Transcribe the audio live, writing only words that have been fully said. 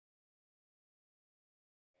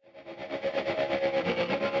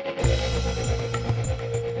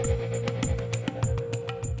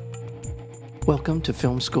Welcome to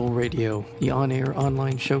Film School Radio, the on-air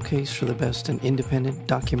online showcase for the best in independent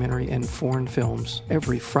documentary and foreign films,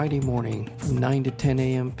 every Friday morning from 9 to 10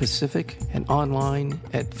 a.m. Pacific and online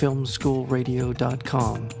at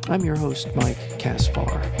filmschoolradio.com. I'm your host, Mike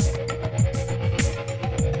Kaspar.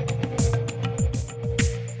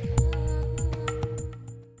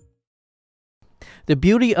 The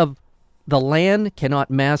beauty of the land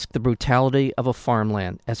cannot mask the brutality of a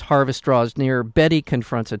farmland. As harvest draws near, Betty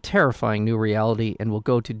confronts a terrifying new reality and will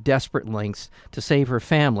go to desperate lengths to save her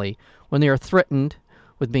family when they are threatened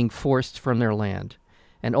with being forced from their land.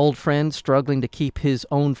 An old friend, struggling to keep his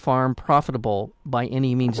own farm profitable by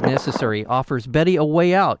any means necessary, offers Betty a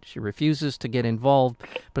way out. She refuses to get involved,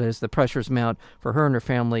 but as the pressures mount for her and her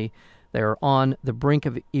family, they are on the brink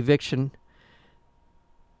of eviction.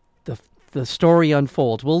 The story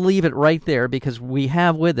unfolds. We'll leave it right there because we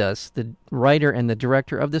have with us the writer and the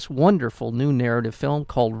director of this wonderful new narrative film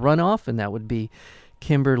called Runoff, and that would be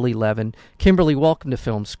Kimberly Levin. Kimberly, welcome to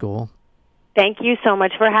Film School. Thank you so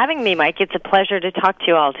much for having me, Mike. It's a pleasure to talk to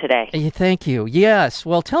you all today. Thank you. Yes.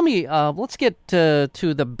 Well, tell me, let's get to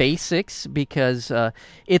the basics because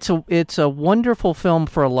it's a wonderful film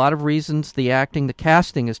for a lot of reasons. The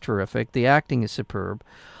casting is terrific. The acting is superb.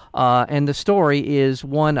 And the story is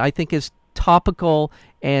one I think is topical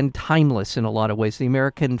and timeless in a lot of ways. The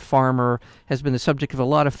American farmer has been the subject of a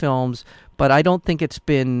lot of films, but I don't think it's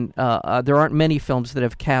been, there aren't many films that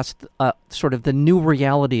have cast sort of the new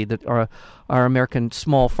reality that our American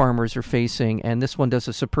small farmers are facing, and this one does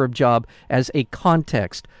a superb job as a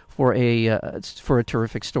context for a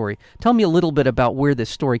terrific story. Tell me a little bit about where this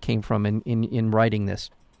story came from in writing this.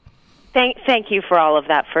 Thank you for all of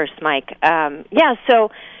that first, Mike.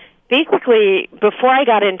 So basically, before I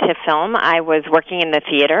got into film, I was working in the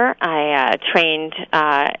theater. I trained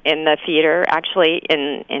in the theater, actually,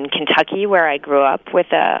 in Kentucky, where I grew up,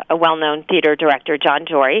 with a well-known theater director, John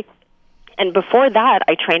Jory. And before that,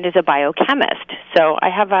 I trained as a biochemist. So I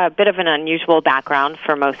have a bit of an unusual background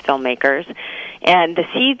for most filmmakers. And the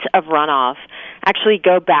seeds of Runoff actually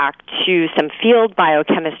go back to some field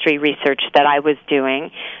biochemistry research that I was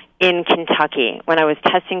doing in Kentucky when I was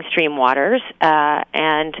testing stream waters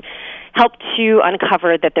and helped to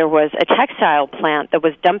uncover that there was a textile plant that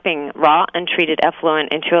was dumping raw untreated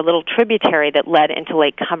effluent into a little tributary that led into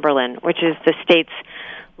Lake Cumberland, which is the state's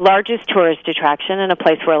largest tourist attraction and a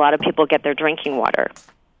place where a lot of people get their drinking water.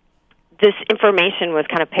 This information was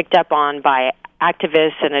kind of picked up on by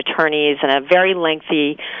activists and attorneys, and a very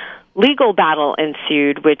lengthy legal battle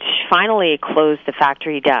ensued, which finally closed the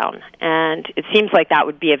factory down. And it seems like that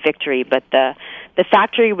would be a victory, but the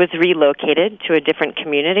factory was relocated to a different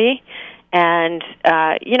community. And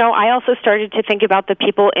I also started to think about the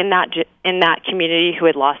people in that community who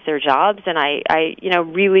had lost their jobs, and I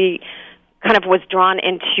really kind of was drawn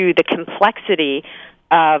into the complexity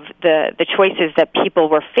of the choices that people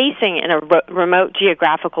were facing in a remote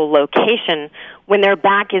geographical location when their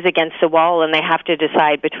back is against the wall and they have to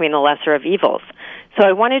decide between the lesser of evils. So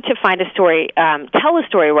I wanted to find a story, tell a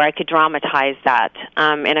story where I could dramatize that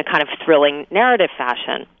in a kind of thrilling narrative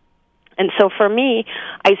fashion. And so for me,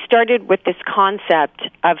 I started with this concept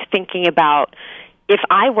of thinking about, if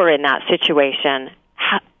I were in that situation,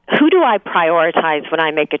 who do I prioritize when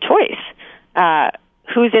I make a choice?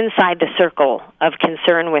 Who's inside the circle of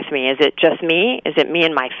concern with me? Is it just me? Is it me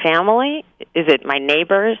and my family? Is it my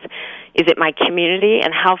neighbors? Is it my community?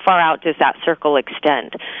 And how far out does that circle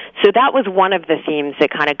extend? So that was one of the themes that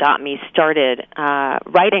kind of got me started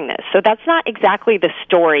writing this. So that's not exactly the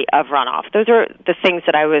story of Runoff. Those are the things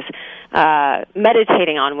that I was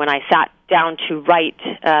meditating on when I sat down to write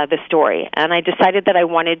the story. And I decided that I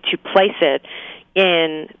wanted to place it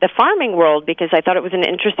in the farming world because I thought it was an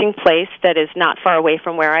interesting place that is not far away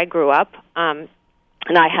from where I grew up, and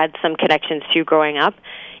I had some connections to growing up.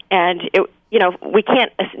 And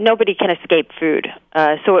nobody can escape food.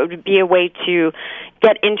 So it would be a way to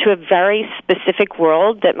get into a very specific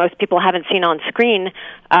world that most people haven't seen on screen,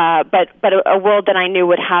 but a world that I knew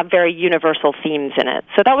would have very universal themes in it.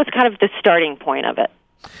 So that was kind of the starting point of it.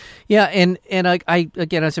 Yeah, and I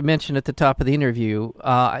again, as I mentioned at the top of the interview,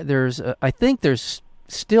 I think there's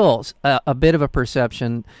still a bit of a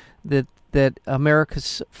perception that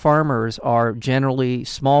America's farmers are generally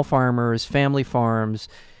small farmers, family farms,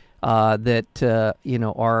 they're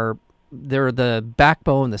the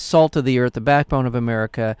backbone, the salt of the earth, the backbone of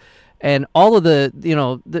America. And all of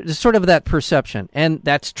there's sort of that perception. And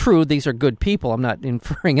that's true. These are good people. I'm not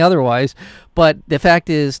inferring otherwise. But the fact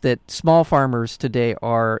is that small farmers today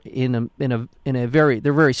are they're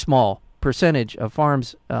very small percentage of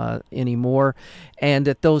farms anymore, and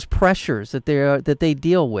that those pressures that they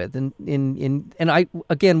deal with, and I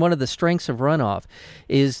again, one of the strengths of Runoff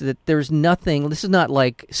is that there's nothing. This is not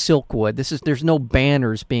like Silkwood. There's no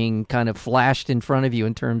banners being kind of flashed in front of you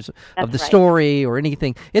in terms of the story or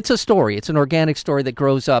anything. It's a story. It's an organic story that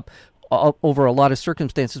grows up over a lot of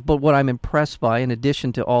circumstances. But what I'm impressed by, in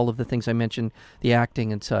addition to all of the things I mentioned, the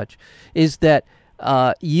acting and such, is that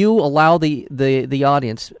you allow the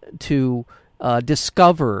audience to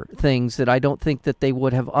discover things that I don't think that they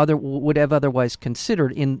would have otherwise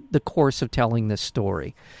considered in the course of telling this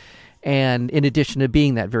story. And in addition to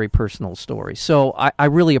being that very personal story, so I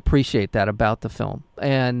really appreciate that about the film.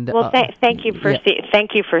 And well, thank you for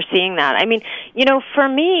thank you for seeing that. I mean, for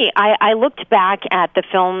me, I looked back at the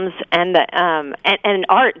films and the and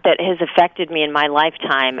art that has affected me in my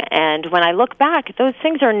lifetime. And when I look back, those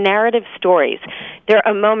things are narrative stories. They're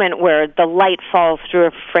a moment where the light falls through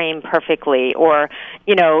a frame perfectly, or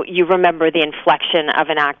you remember the inflection of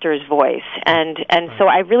an actor's voice. And so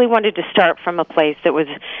I really wanted to start from a place that was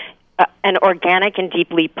an organic and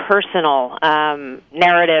deeply personal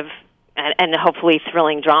narrative and hopefully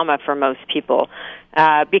thrilling drama for most people.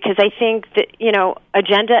 Because I think that,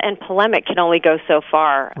 agenda and polemic can only go so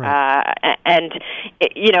far. Right.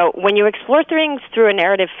 When you explore things through a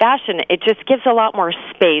narrative fashion, it just gives a lot more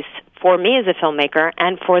space for me as a filmmaker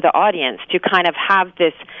and for the audience to kind of have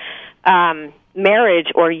this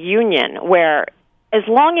marriage or union where, as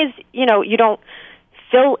long as, you don't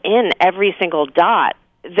fill in every single dot,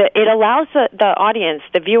 it allows the audience,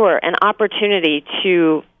 the viewer, an opportunity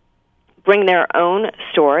to bring their own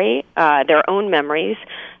story, their own memories,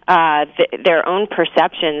 their own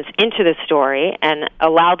perceptions into the story, and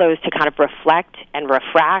allow those to kind of reflect and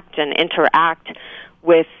refract and interact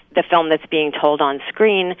with the film that's being told on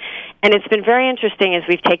screen. And it's been very interesting as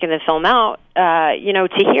we've taken the film out,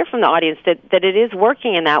 to hear from the audience that it is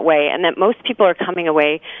working in that way, and that most people are coming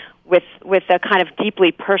away with a kind of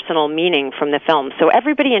deeply personal meaning from the film. So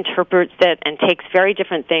everybody interprets it and takes very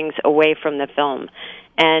different things away from the film.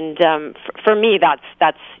 And for me, that's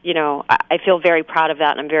I feel very proud of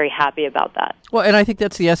that, and I'm very happy about that. Well, and I think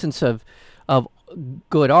that's the essence of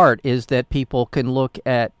good art, is that people can look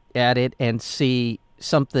at it and see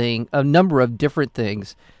a number of different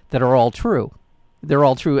things that are all true. They're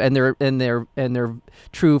all true, and they're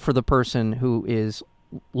true for the person who is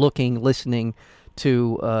looking, listening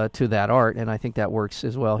to that art, and I think that works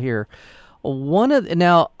as well here. What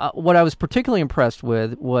I was particularly impressed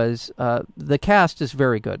with was the cast is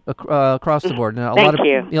very good across the board. Now,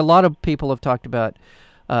 a lot of people have talked about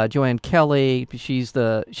Joanne Kelly.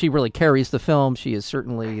 She really carries the film. She is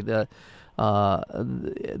certainly the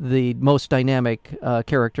most dynamic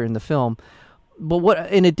character in the film.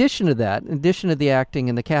 But in addition to the acting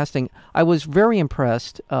and the casting, I was very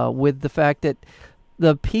impressed with the fact that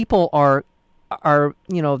the people are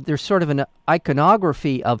there's sort of an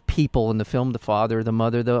iconography of people in the film: the father, the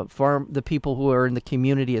mother, the farm, the people who are in the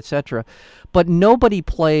community, etc. But nobody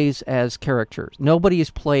plays as characters. Nobody is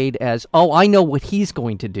played as, I know what he's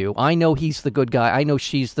going to do. I know he's the good guy. I know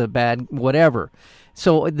she's the bad, whatever.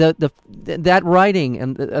 So that writing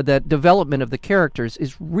and that development of the characters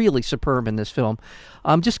is really superb in this film.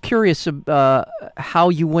 I'm just curious how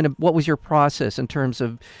you what was your process in terms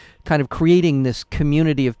of kind of creating this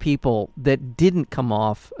community of people that didn't come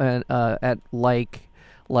off at like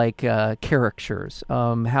caricatures.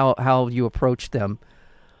 How you approach them.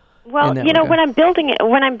 Well, when I'm building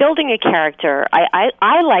a character,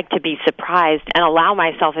 I like to be surprised and allow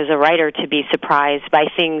myself as a writer to be surprised by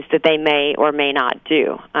things that they may or may not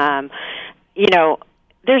do. There's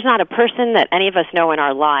not a person that any of us know in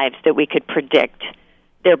our lives that we could predict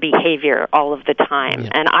their behavior all of the time.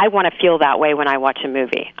 Yeah. And I want to feel that way when I watch a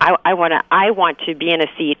movie. I want to be in a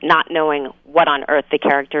seat not knowing what on earth the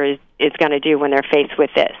character is going to do when they're faced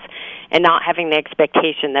with this, and not having the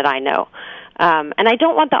expectation that I know. And I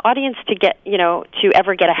don't want the audience to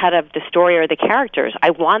ever get ahead of the story or the characters.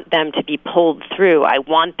 I want them to be pulled through. I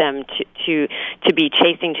want them to be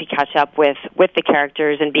chasing to catch up with the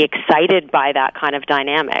characters and be excited by that kind of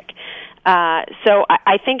dynamic. So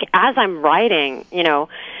I think as I'm writing,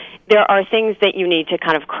 there are things that you need to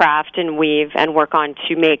kind of craft and weave and work on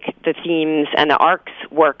to make the themes and the arcs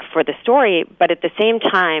work for the story. But at the same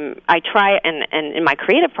time, I try and in my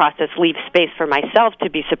creative process leave space for myself to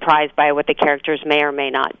be surprised by what the characters may or may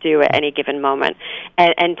not do at any given moment,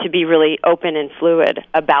 and to be really open and fluid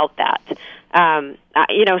about that.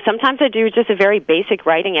 Sometimes I do just a very basic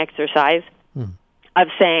writing exercise of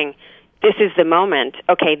saying, this is the moment,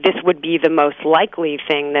 okay, this would be the most likely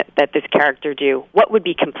thing that this character do. What would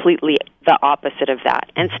be completely the opposite of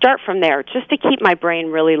that? And start from there, just to keep my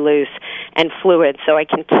brain really loose and fluid so I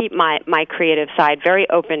can keep my creative side very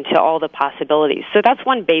open to all the possibilities. So that's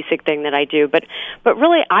one basic thing that I do. But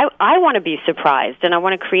really, I want to be surprised, and I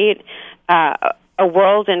want to create a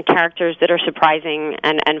world and characters that are surprising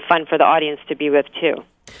and fun for the audience to be with, too.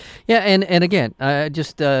 Yeah, and again,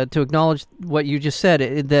 just to acknowledge what you just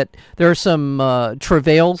said, that there are some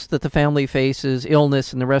travails that the family faces,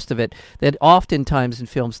 illness and the rest of it, that oftentimes in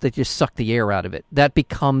films they just suck the air out of it. That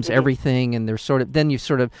becomes everything, and there's then you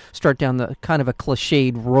sort of start down the kind of a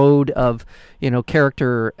cliched road of,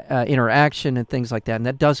 character interaction and things like that, and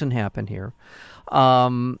that doesn't happen here.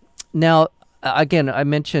 Now, again, I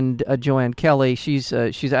mentioned Joanne Kelly. She's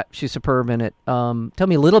superb in it. Tell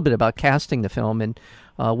me a little bit about casting the film and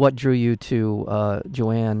what drew you to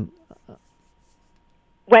Joanne.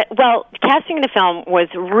 Well, casting the film was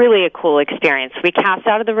really a cool experience. We cast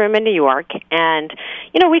out of the room in New York, and,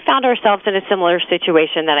 we found ourselves in a similar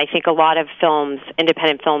situation that I think a lot of films,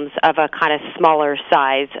 independent films of a kind of smaller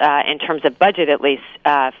size, in terms of budget at least,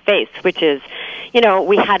 face, which is,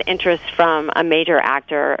 we had interest from a major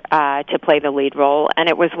actor to play the lead role, and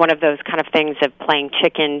it was one of those kind of things of playing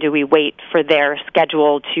chicken. Do we wait for their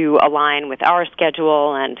schedule to align with our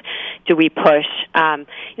schedule, and do we push?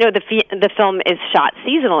 The film is shot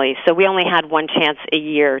seasonally, so we only had one chance a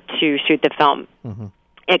year to shoot the film. Mm-hmm.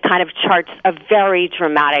 It kind of charts a very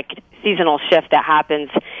dramatic seasonal shift that happens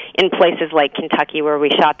in places like Kentucky, where we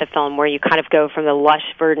shot the film, where you kind of go from the lush,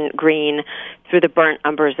 verdant green through the burnt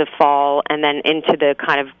umbers of fall and then into the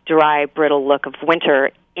kind of dry, brittle look of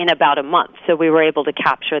winter in about a month. So we were able to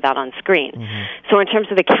capture that on screen. Mm-hmm. So in terms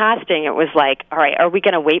of the casting, it was like, all right, are we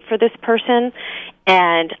going to wait for this person?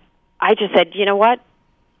 And I just said, you know what?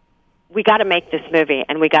 We got to make this movie,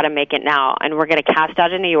 and we got to make it now. And we're going to cast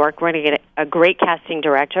out in New York. We're going to get a great casting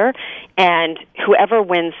director, and whoever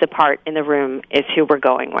wins the part in the room is who we're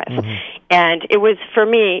going with. Mm-hmm. And it was, for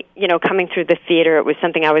me, coming through the theater, it was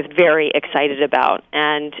something I was very excited about.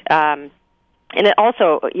 And it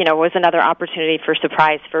also, was another opportunity for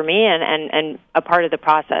surprise for me and a part of the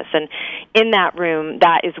process. And in that room,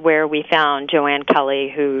 that is where we found Joanne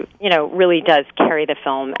Kelly, who, really does carry the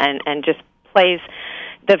film and just plays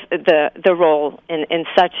the role in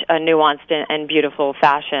such a nuanced and beautiful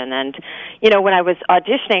fashion. And, when I was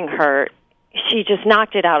auditioning her, she just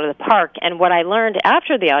knocked it out of the park. And what I learned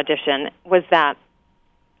after the audition was that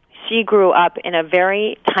she grew up in a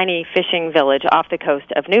very tiny fishing village off the coast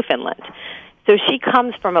of Newfoundland. So she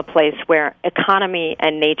comes from a place where economy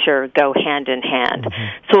and nature go hand in hand.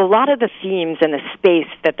 Mm-hmm. So a lot of the themes and the space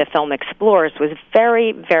that the film explores was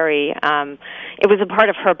very, very, it was a part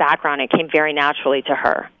of her background. It came very naturally to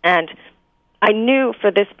her. And I knew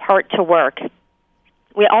for this part to work,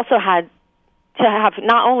 we also had to have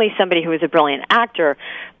not only somebody who was a brilliant actor,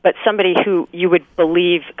 but somebody who you would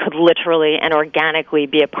believe could literally and organically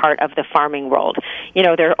be a part of the farming world.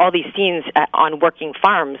 There are all these scenes on working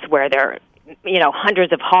farms where they're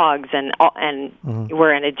hundreds of hogs, and mm-hmm.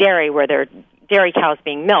 we're in a dairy where there are dairy cows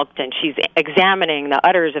being milked, and she's examining the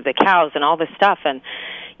udders of the cows and all this stuff. And,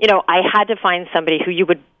 I had to find somebody who you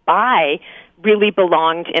would buy really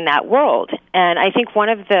belonged in that world. And I think one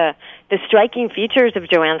of the striking features of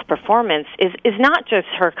Joanne's performance is not just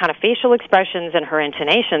her kind of facial expressions and her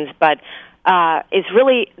intonations, but is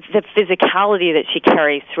really the physicality that she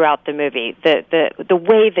carries throughout the movie, the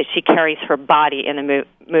way that she carries her body in the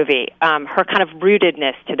movie, her kind of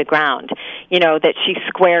rootedness to the ground, that she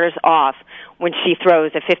squares off when she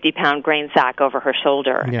throws a 50-pound grain sack over her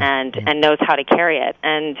shoulder and knows how to carry it.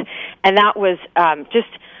 And that was just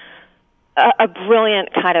a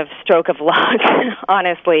brilliant kind of stroke of luck,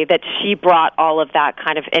 honestly, that she brought all of that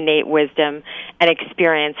kind of innate wisdom and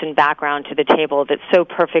experience and background to the table that so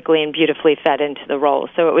perfectly and beautifully fed into the role.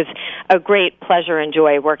 So it was a great pleasure and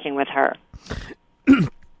joy working with her.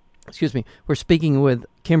 Excuse me. We're speaking with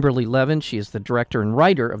Kimberly Levin. She is the director and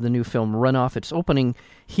writer of the new film Runoff. It's opening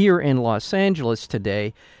here in Los Angeles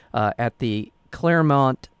today at the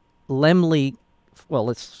Claremont Laemmle. Well,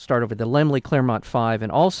 let's start over the Laemmle Claremont 5,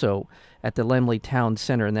 and also at the Laemmle Town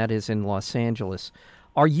Center, and that is in Los Angeles.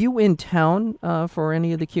 Are you in town for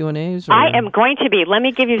any of the Q&As? Or? I am going to be. Let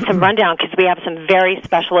me give you some rundown, because we have some very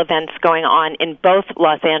special events going on in both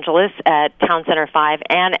Los Angeles at Town Center 5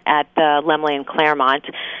 and at the Laemmle in Claremont.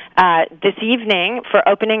 This evening, for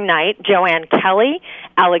opening night, Joanne Kelly,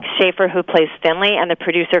 Alex Schaefer, who plays Finley, and the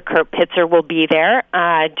producer Kurt Pitzer will be there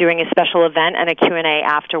doing a special event and a Q&A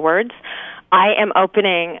afterwards. I am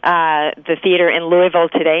opening the theater in Louisville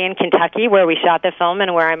today in Kentucky, where we shot the film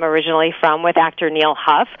and where I'm originally from, with actor Neil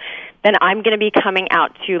Huff. then I'm going to be coming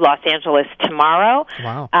out to Los Angeles tomorrow.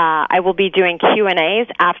 Wow. I will be doing Q&As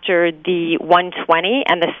after the 1:20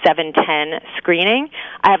 and the 7:10 screening.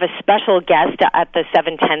 I have a special guest at the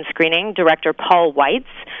 7:10 screening, director Paul Weitz,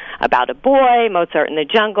 about a boy, Mozart in the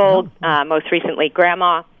Jungle, most recently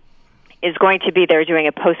Grandma, is going to be there doing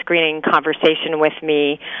a post-screening conversation with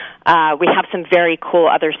me. We have some very cool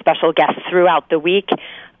other special guests throughout the week.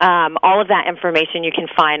 All of that information you can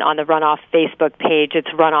find on the Runoff Facebook page. It's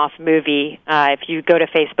Runoff Movie. If you go to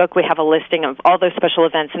Facebook, we have a listing of all those special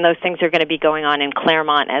events, and those things are going to be going on in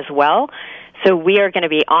Claremont as well. So we are going to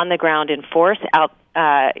be on the ground in force out,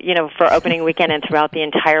 for opening weekend and throughout the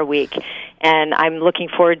entire week. And I'm looking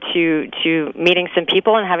forward to meeting some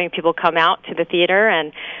people and having people come out to the theater.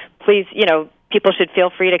 And please, people should feel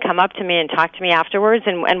free to come up to me and talk to me afterwards,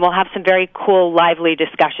 and we'll have some very cool, lively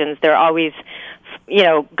discussions. They're always,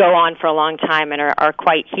 go on for a long time and are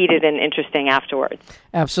quite heated and interesting afterwards.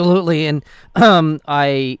 Absolutely. And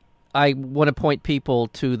I want to point people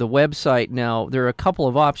to the website now. There are a couple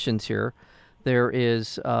of options here. There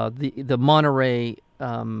is the Monterey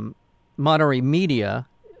Media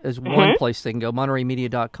is one place they can go,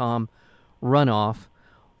 MontereyMedia.com, Runoff.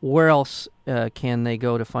 Where else can they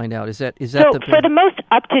go to find out? Is that for the most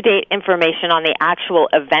up-to-date information on the actual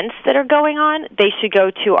events that are going on, they should go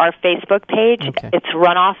to our Facebook page. Okay. It's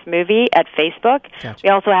Runoff Movie at Facebook. Gotcha. We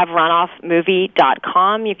also have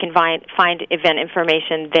runoffmovie.com. You can find event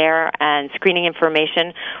information there and screening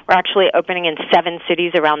information. We're actually opening in 7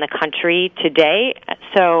 cities around the country today,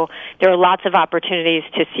 so there are lots of opportunities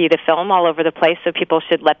to see the film all over the place, so people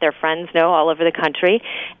should let their friends know all over the country.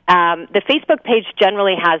 The Facebook page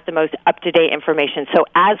generally has the most up-to-date information, so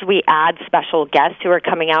as we add special guests who are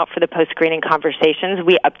coming out for the post-screening conversations,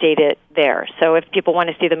 we update it there. So if people want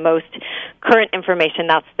to see the most current information,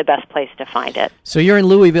 that's the best place to find it. So you're in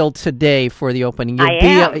Louisville today for the opening. I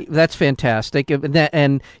am. That's fantastic.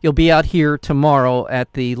 And you'll be out here tomorrow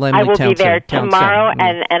at the Lemley I will Town be there Town tomorrow,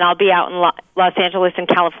 Center. and I'll be out in Los Angeles and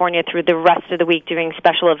California through the rest of the week doing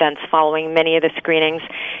special events following many of the screenings.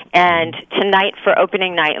 And tonight, for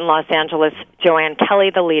opening night in Los Angeles, Joanne Kelly,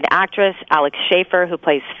 the lead actress, Alex Schaefer, who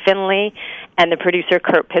plays Finley, and the producer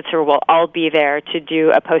Kurt Pitzer will all be there to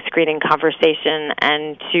do a post-screening conversation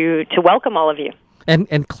and to welcome all of you.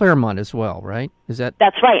 And Claremont as well, right?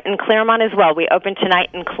 That's right, in Claremont as well. We open tonight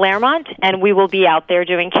in Claremont, and we will be out there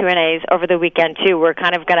doing Q&As over the weekend, too. We're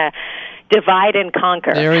kind of going to divide and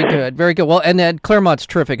conquer. Very good, very good. Well, and then Claremont's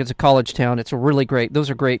terrific. It's a college town. It's a really great. Those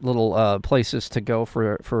are great little places to go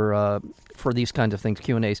for these kinds of things,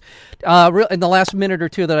 Q&As. In the last minute or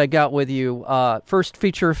two that I got with you, first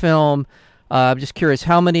feature film. I'm just curious,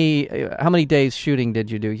 how many days shooting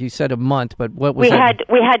did you do? You said a month, but what was it?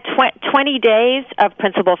 We had 20 days of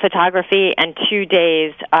principal photography and 2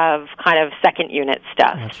 days of kind of second unit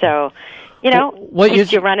stuff. Gotcha. So,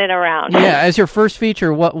 keeps you running around. Yeah, as your first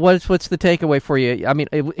feature, what's the takeaway for you? I mean,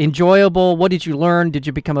 enjoyable. What did you learn? Did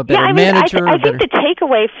you become a better manager? I think the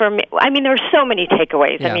takeaway for me, there were so many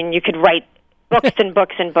takeaways. Yeah. You could write books and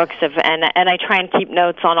books and books and I try and keep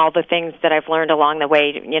notes on all the things that I've learned along the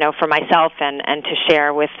way, for myself and to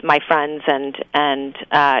share with my friends and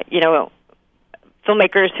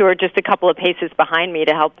filmmakers who are just a couple of paces behind me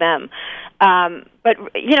to help them. But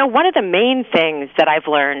one of the main things that I've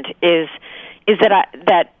learned is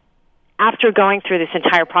that after going through this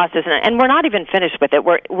entire process, and we're not even finished with it,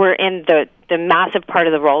 we're in the massive part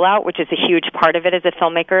of the rollout, which is a huge part of it as a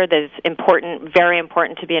filmmaker that is important, very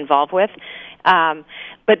important to be involved with.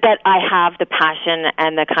 But that I have the passion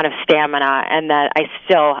and the kind of stamina, and that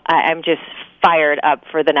I'm just fired up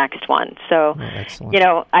for the next one. So,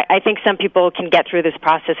 I think some people can get through this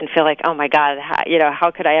process and feel like, oh my God,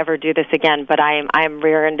 how could I ever do this again? But I am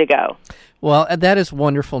rearing to go. Well, that is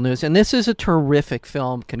wonderful news, and this is a terrific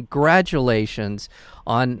film. Congratulations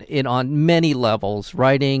on many levels: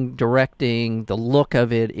 writing, directing, the look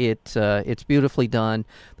of it. It's beautifully done.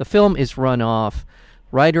 The film is Runoff.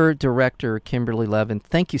 Writer, director Kimberly Levin,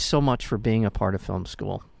 thank you so much for being a part of Film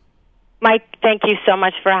School. Mike, thank you so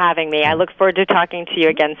much for having me. I look forward to talking to you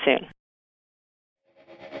again soon.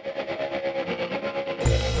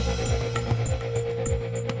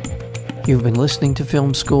 You've been listening to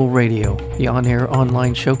Film School Radio, the on-air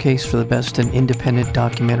online showcase for the best in independent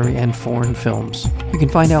documentary and foreign films. You can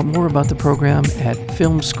find out more about the program at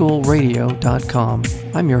filmschoolradio.com.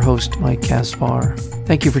 I'm your host, Mike Kaspar.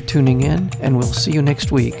 Thank you for tuning in, and we'll see you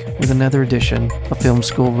next week with another edition of Film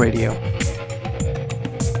School Radio.